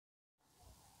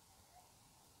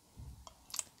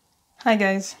Hi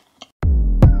guys.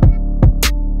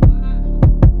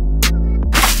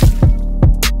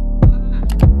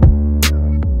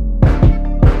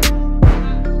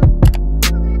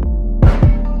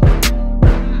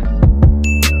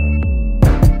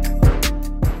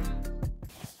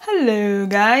 Hello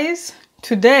guys.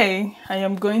 Today I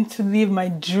am going to live my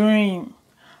dream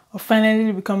of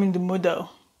finally becoming the model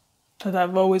that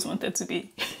I've always wanted to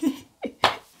be.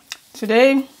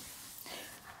 Today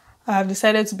I have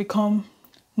decided to become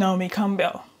Naomi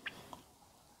Campbell.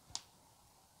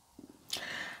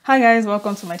 Hi guys,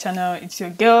 welcome to my channel. It's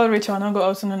your girl Rachael Wanogho,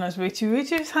 also known as Rayche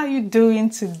Riches. How you doing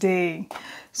today?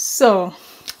 So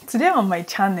today on my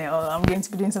channel I'm going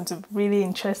to be doing something really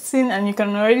interesting, and you can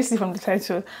already see from the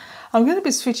title I'm going to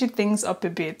be switching things up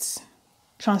a bit,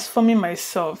 transforming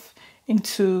myself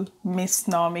into Miss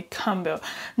Naomi Campbell.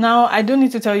 Now I don't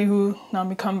need to tell you who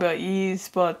Naomi Campbell is,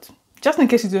 but just in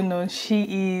case you don't know,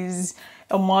 she is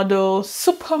a model,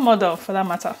 supermodel for that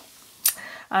matter.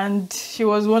 And she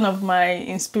was one of my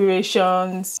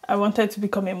inspirations. I wanted to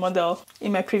become a model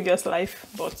in my previous life,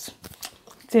 but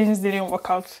things didn't work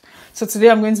out. So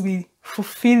today I'm going to be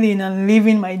fulfilling and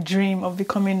living my dream of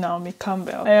becoming Naomi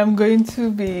Campbell. I am going to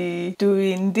be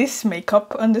doing this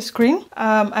makeup on the screen.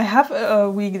 I have a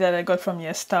wig that I got from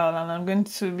YESSTYLE, and I'm going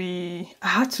to be... I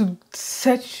had to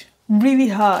search really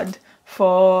hard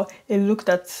for a look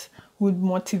that would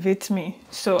motivate me.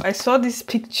 So I saw this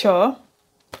picture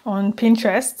on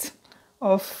Pinterest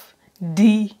of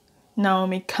the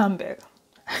Naomi Campbell.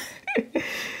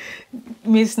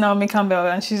 Miss Naomi Campbell,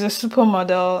 and she's a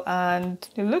supermodel, and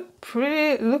it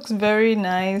looks very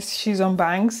nice. She's on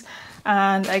bangs,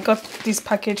 and I got this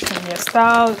package from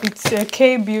YESSTYLE. It's a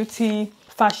K-beauty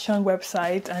fashion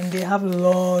website, and they have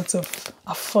lots of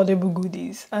affordable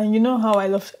goodies. And you know how I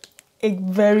love a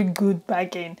very good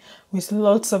bargain with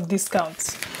lots of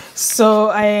discounts. So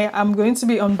I am going to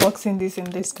be unboxing this in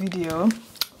this video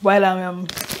while I am,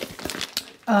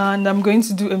 and I'm going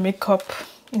to do a makeup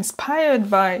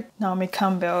inspired by Naomi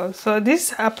Campbell. So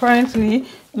this apparently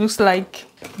looks like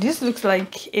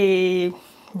a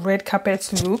red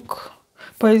carpet look,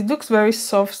 but it looks very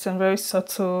soft and very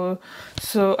subtle.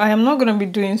 So I am not going to be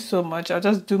doing so much. I'll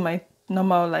just do my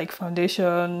normal like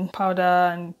foundation, powder,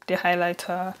 and the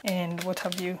highlighter and what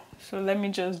have you. So let me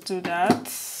just do that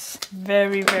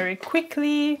very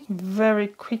quickly.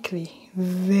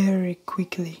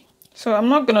 So I'm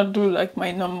not gonna do like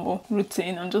my normal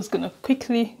routine. I'm just gonna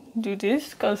quickly do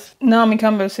this because Naomi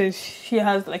Campbell says she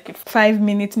has like a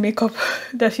 5-minute makeup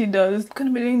that she does. I'm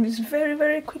gonna be doing this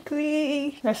very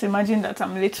quickly. Let's imagine that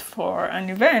I'm late for an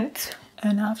event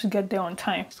and I have to get there on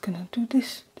time. It's gonna do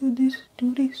this.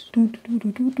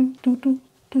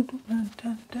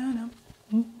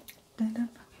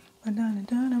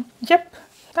 Yep,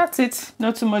 that's it.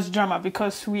 Not too much drama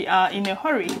because we are in a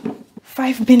hurry.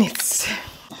 5 minutes.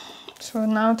 So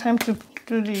now time to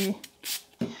do the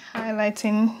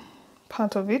highlighting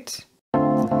part of it.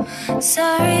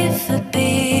 Sorry for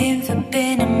being a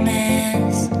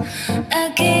mess. I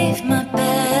gave my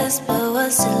best, but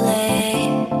was too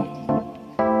late.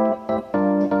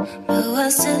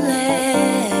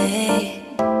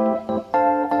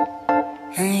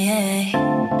 Yeah.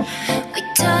 We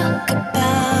talk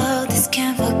about this,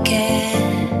 can't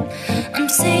forget. I'm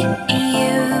seeing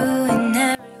you in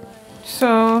every...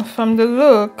 So from the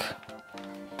look,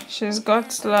 she's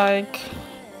got like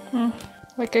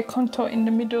a contour in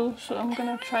the middle. So I'm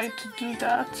gonna try to do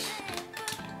that.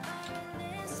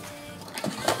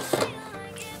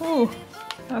 Oh,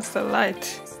 that's the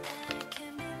light.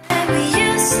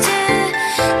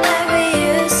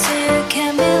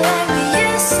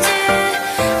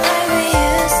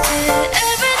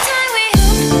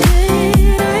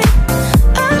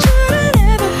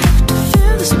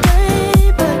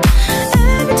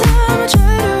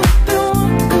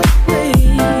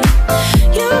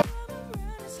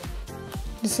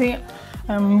 You see,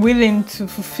 I'm willing to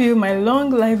fulfill my long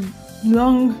life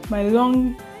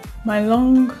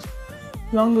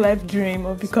dream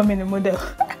of becoming a model.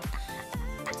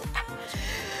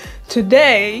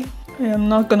 Today I am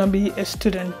not gonna be a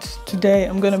student. Today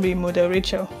I'm gonna be model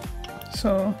Rachel.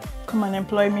 So come and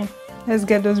employ me. Let's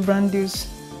get those brand deals.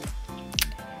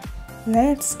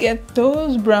 Let's get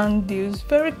those brand deals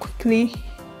very quickly.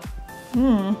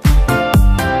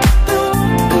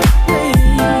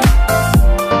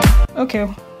 Okay,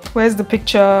 where's the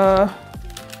picture?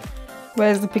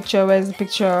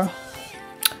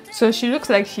 So she looks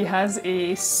like she has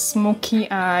a smoky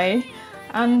eye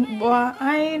and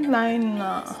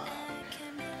eyeliner.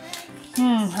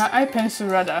 Her eye pencil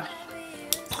rather.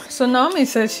 So Naomi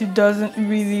says she doesn't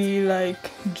really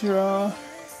like draw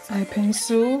eye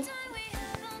pencil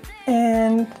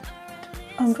and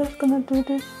I'm just gonna do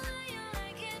this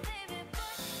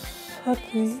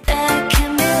subtly.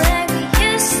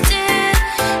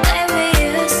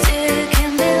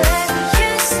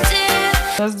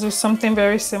 Let's do something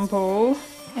very simple.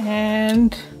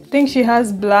 And I think she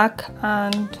has black,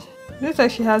 and it looks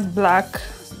like she has black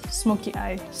smoky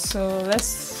eye. So let's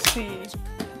see.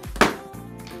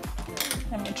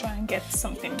 Let me try and get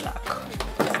something black.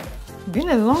 Been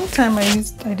a long time I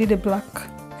did a black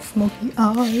smoky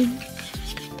eye.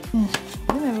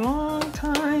 Been a long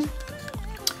time.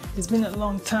 It's been a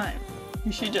long time.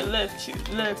 You should have left you.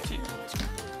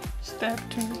 Step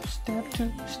two, step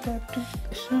two, step two.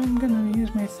 So I'm gonna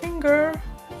use my finger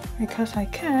because I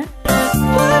can.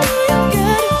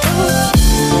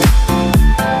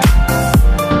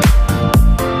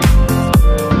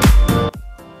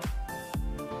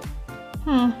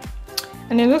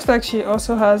 And it looks like she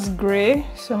also has gray,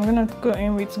 so I'm gonna go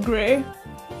in with gray.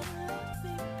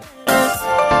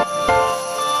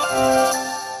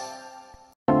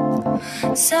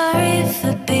 Sorry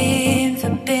for being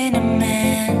a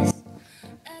mess.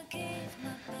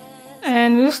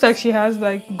 And it looks like she has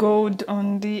like gold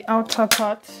on the outer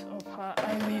part of her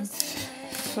eyelids,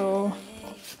 so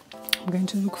I'm going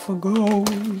to look for gold.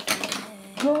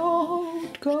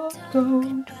 Gold.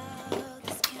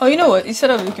 Oh, you know what?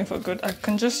 Instead of looking for gold, I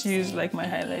can just use like my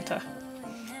highlighter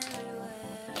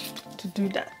to do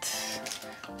that.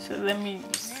 So let me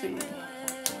see.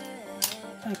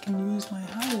 I can use my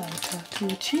highlighter to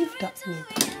achieve that look.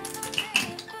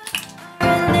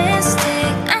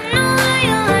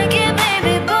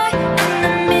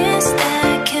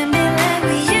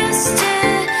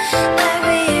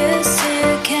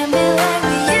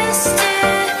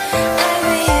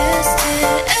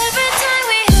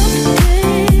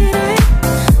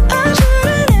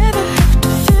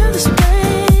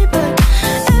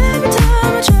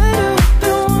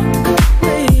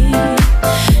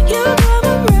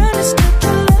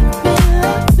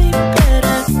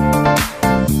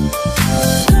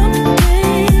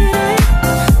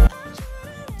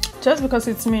 Just because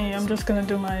it's me, I'm just gonna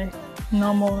do my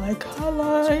normal like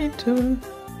highlighter.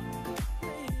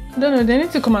 I don't know, they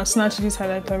need to come and snatch this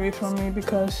highlighter away from me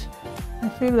because I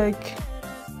feel like...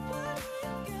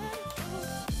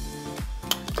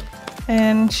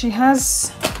 And she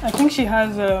has, I think she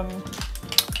has a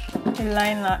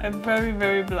liner, a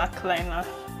very black liner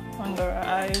under her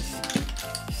eyes.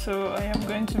 So I am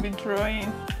going to be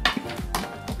drawing.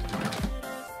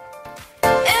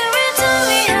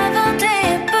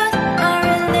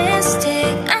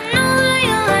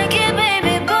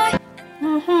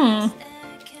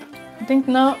 I think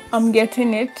now I'm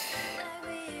getting it.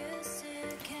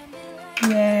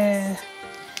 Yeah,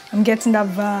 I'm getting that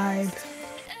vibe.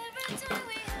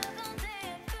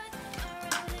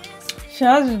 She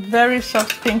has very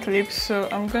soft pink lips, so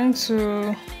I'm going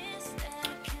to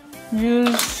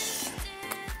use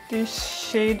this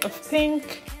shade of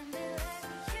pink.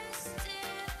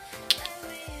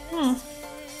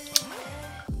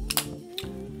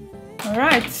 All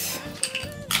right.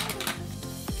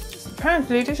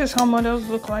 Apparently, this is how models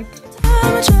look like.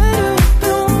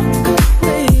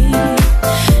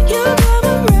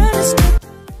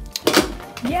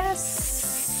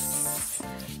 Yes!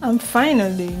 I'm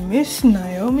finally Miss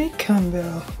Naomi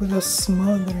Campbell with a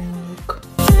smothering look.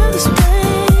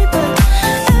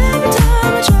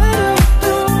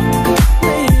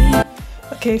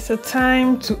 Okay, so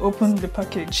time to open the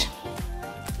package.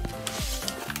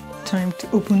 Time to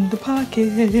open the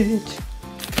package.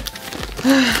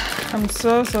 I'm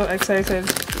so excited.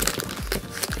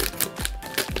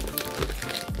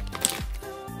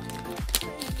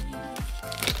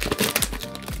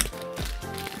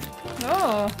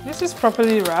 Oh, this is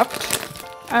properly wrapped.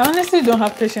 I honestly don't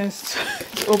have patience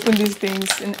to open these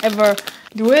things, and ever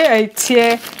the way I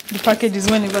tear the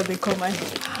packages whenever they come, I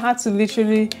had to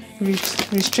literally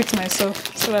restrict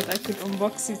myself so that I could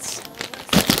unbox it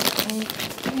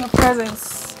in your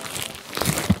presence.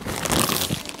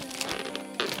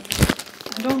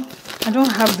 I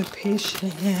don't have the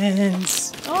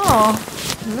patience. Oh,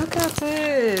 look at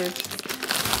it.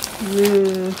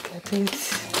 Look at it.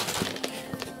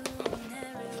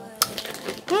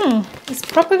 It's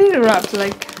properly wrapped.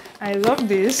 Like, I love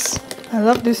this. I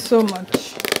love this so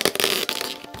much.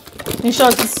 In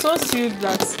short, it's so sealed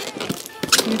that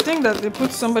you think that they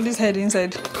put somebody's head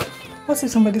inside. What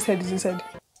if somebody's head is inside?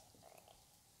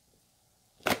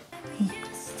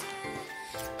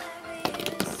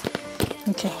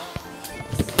 Okay.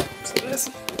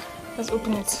 Let's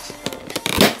open it.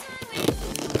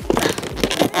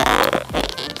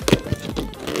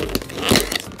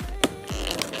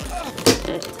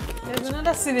 There's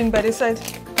another ceiling by the side.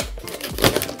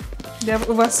 They have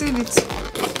oversealed it.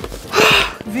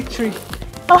 Victory.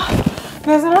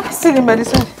 There's another ceiling by the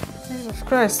side. Jesus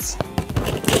Christ.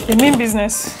 They mean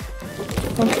business.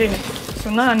 Okay, so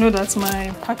now I know that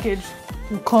my package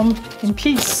will come in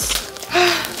peace.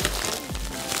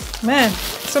 Man,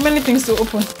 so many things to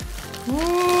open.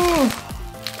 Ooh.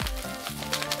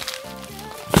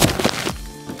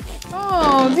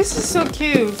 Oh, this is so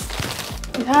cute.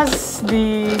 It has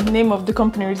the name of the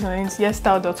company written on it,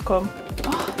 YESSTYLE.com.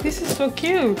 Oh, this is so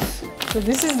cute. So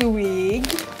this is the wig.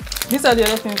 These are the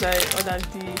other things I ordered,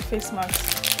 the face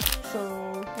masks.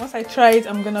 So once I try it,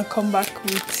 I'm gonna come back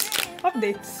with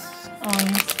updates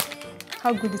on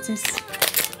how good it is.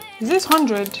 Is this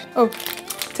 100? Oh,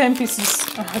 10 pieces.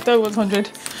 I thought it was 100.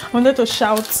 I wanted to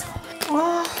shout.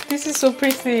 Oh, this is so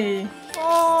pretty.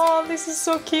 Oh, this is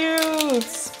so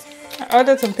cute. I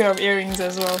ordered some pair of earrings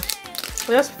as well.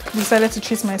 I just decided to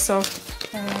treat myself.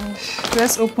 And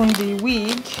let's open the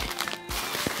wig.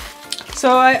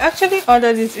 So I actually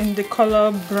ordered it in the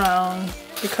color brown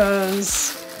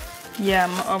because, yeah,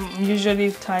 I'm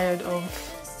usually tired of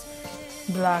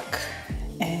black.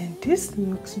 And this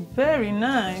looks very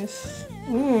nice.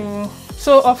 Ooh.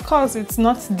 So of course it's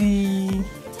not the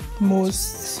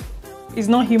most, it's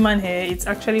not human hair, it's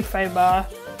actually fiber,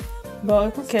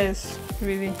 but who cares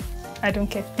really? I don't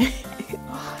care.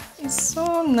 It's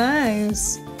so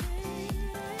nice.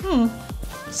 It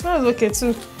smells okay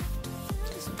too.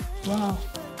 Wow,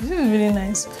 this is really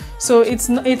nice. So it's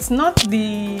not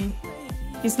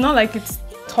like it's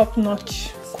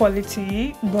top-notch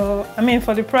quality, but I mean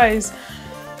for the price,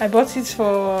 I bought it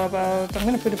for about, I'm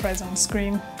gonna put the price on the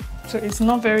screen. So it's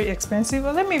not very expensive.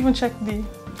 Well, let me even check the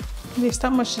list. How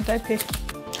much did I pay?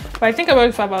 But I think I bought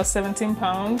it for about 17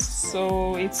 pounds.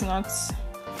 So it's not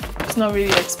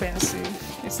really expensive.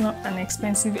 It's not an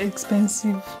expensive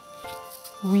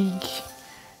wig.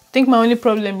 I think my only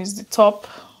problem is the top,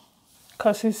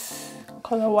 because it's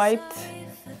color white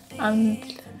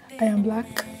and I am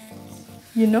black.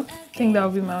 You know, I think that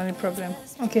will be my only problem.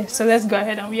 Okay, so let's go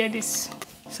ahead and wear this.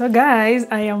 So guys,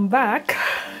 I am back.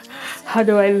 How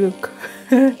do I look?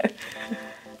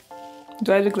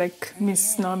 Do I look like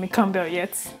Miss Naomi Campbell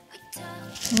yet?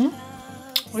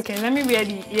 Okay, let me wear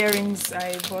the earrings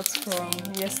I bought from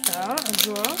YESSTYLE as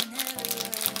well.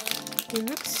 They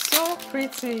look so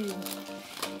pretty.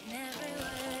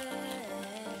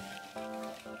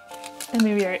 Let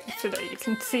me wear it so that you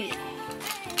can see.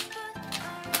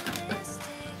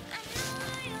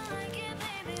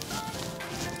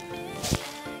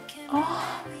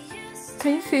 Oh,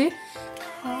 can you see?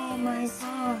 Oh my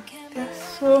god, they're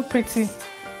so pretty.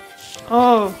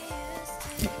 Oh,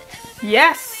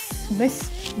 yes!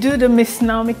 Do the Miss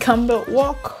Naomi Campbell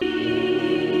walk.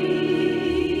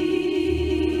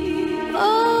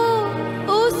 Oh,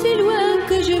 aussi loin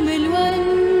que je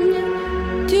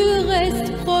m'éloigne, tu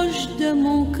restes proche de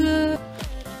mon cœur.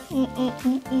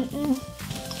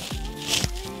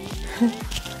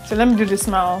 So let me do the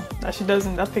smile that she does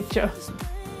in that picture.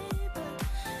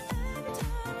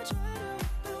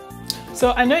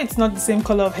 So I know it's not the same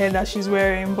color of hair that she's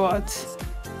wearing, but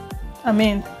I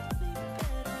mean,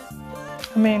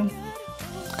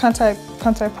 can't I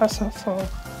pass her for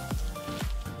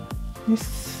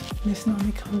Miss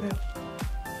Naomi Campbell?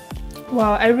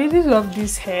 Wow, I really love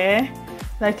this hair.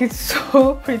 Like, it's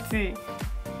so pretty.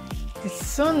 It's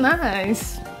so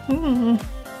nice.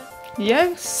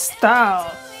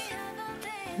 YESSTYLE.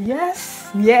 Yes,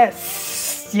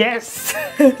 yes, yes.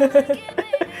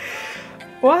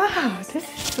 Wow, this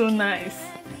is so nice,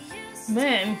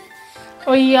 man.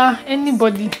 Oh yeah,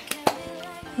 anybody,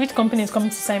 which company is coming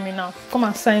to sign me now? Come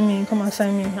and sign me, come and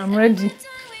sign me. I'm ready.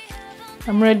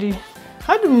 I'm ready.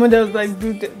 How do models like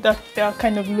do that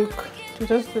kind of look? To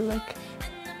just feel like,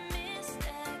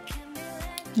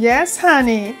 yes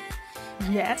honey,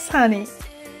 yes honey.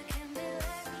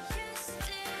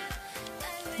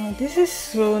 Oh, this is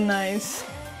so nice.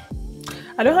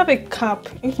 I don't have a cap.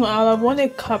 If not, I'll have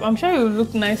wanted a cap. I'm sure it will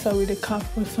look nicer with a cap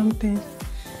or something.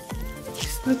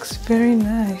 This looks very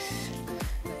nice.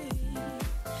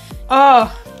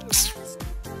 Oh.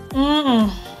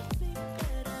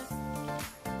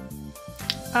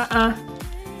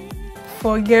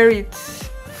 Forget it.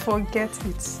 Forget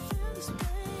it.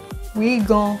 We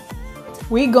gon'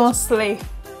 slay.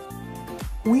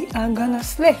 We are gonna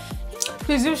slay.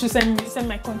 Please, you should send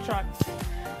my contract.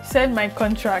 Send my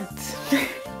contract.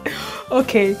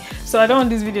 Okay, so I don't want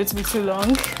this video to be too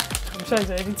long. I'm sure it's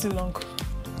already too long.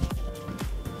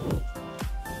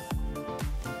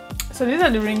 So these are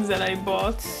the rings that I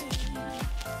bought.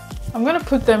 I'm gonna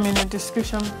put them in the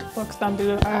description box down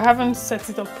below. I haven't set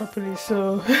it up properly,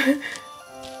 so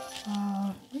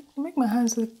make my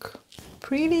hands look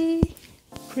pretty.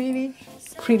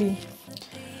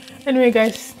 Anyway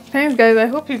guys, thanks guys. I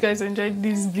hope you guys enjoyed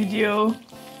this video.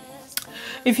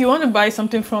 If you want to buy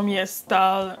something from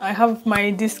YESSTYLE, I have my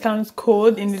discount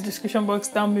code in the description box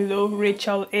down below,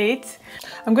 Rachael8.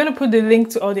 I'm going to put the link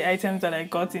to all the items that I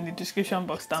got in the description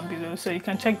box down below, so you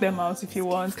can check them out if you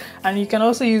want. And you can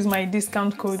also use my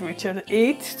discount code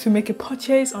Rachael8 to make a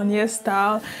purchase on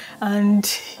YESSTYLE,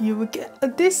 and you will get a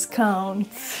discount.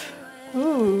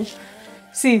 Ooh.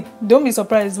 See, don't be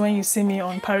surprised when you see me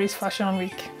on Paris Fashion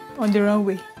Week, on the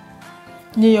runway,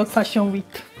 New York Fashion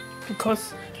Week,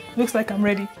 because looks like I'm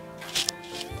ready.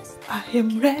 I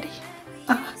am ready.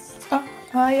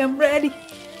 I am ready.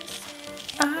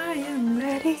 I am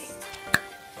ready.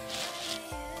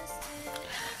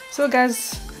 So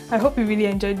guys, I hope you really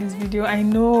enjoyed this video. I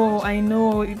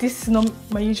know this is not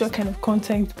my usual kind of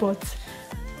content, but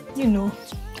you know,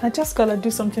 I just gotta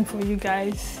do something for you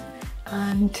guys.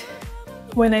 And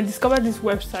when I discovered this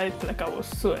website, like, I was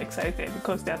so excited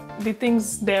because the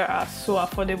things there are so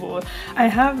affordable. I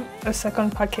have a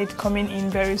second package coming in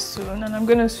very soon, and I'm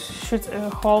gonna shoot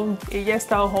a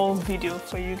YESSTYLE haul video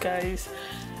for you guys.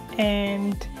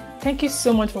 And thank you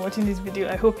so much for watching this video.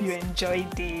 I hope you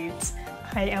enjoyed it.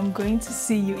 I am going to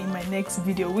see you in my next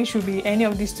video, which will be any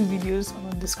of these two videos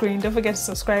on the screen. Don't forget to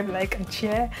subscribe, like, and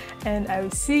share, and I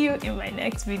will see you in my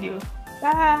next video.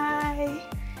 Bye.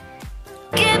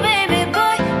 Yeah, baby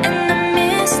boy.